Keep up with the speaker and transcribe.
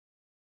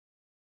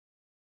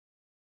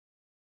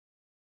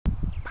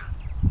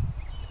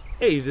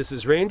Hey, this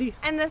is Randy.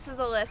 And this is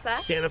Alyssa.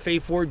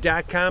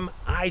 SantaFeFord.com,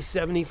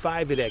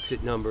 I-75 at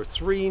exit number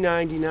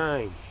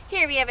 399.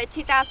 Here we have a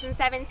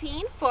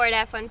 2017 Ford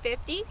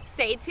F-150.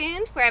 Stay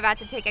tuned, we're about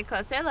to take a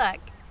closer look.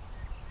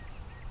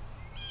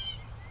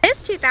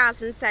 This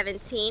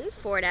 2017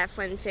 Ford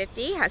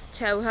F-150 has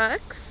tow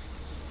hooks,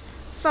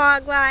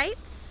 fog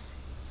lights,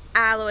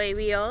 alloy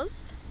wheels,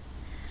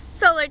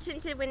 solar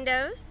tinted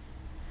windows,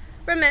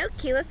 remote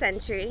keyless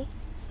entry,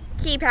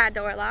 keypad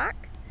door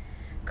lock,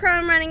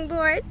 chrome running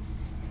boards,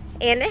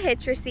 and a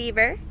hitch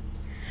receiver.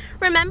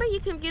 Remember, you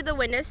can view the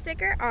window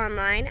sticker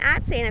online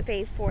at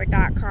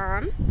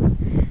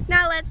SantaFeFord.com.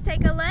 Now let's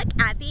take a look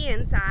at the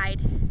inside.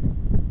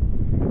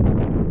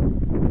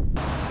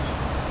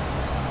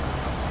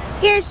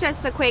 Here's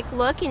just a quick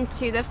look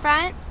into the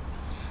front.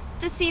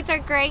 The seats are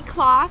gray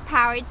cloth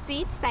powered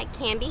seats that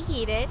can be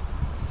heated.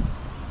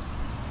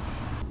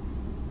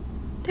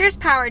 There's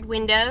powered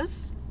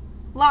windows,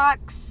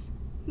 locks,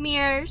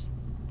 mirrors,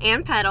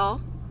 and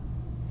pedal.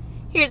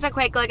 Here's a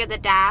quick look at the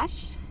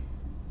dash.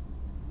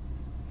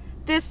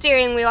 This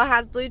steering wheel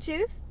has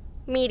Bluetooth,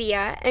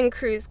 media, and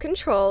cruise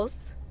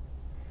controls.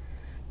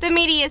 The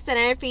media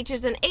center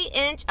features an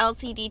 8-inch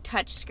LCD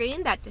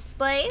touchscreen that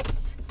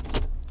displays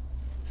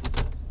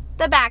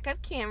the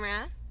backup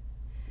camera.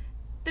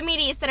 The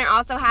media center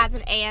also has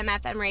an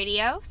AM/FM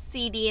radio,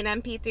 CD and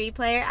MP3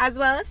 player, as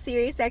well as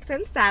Sirius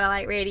XM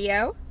satellite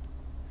radio.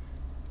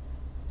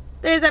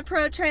 There's a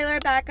Pro Trailer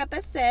backup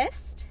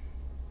assist,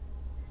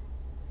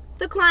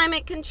 the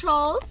climate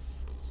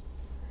controls,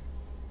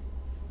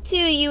 2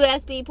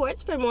 USB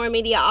ports for more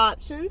media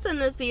options,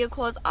 and this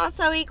vehicle is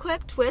also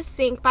equipped with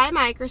Sync by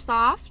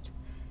Microsoft.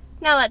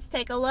 Now let's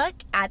take a look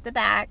at the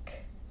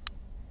back.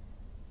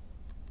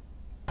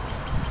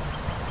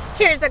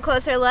 Here's a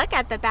closer look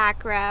at the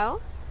back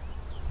row.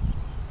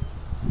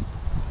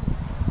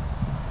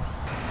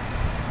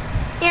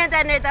 And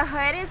under the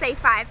hood is a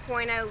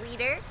 5.0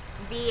 liter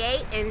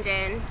V8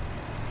 engine.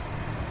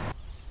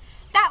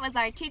 That was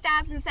our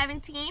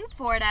 2017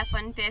 Ford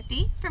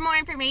F-150. For more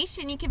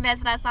information, you can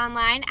visit us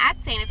online at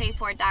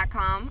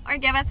SantaFeFord.com or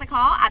give us a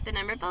call at the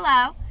number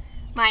below.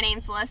 My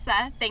name's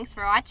Alyssa. Thanks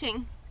for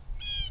watching.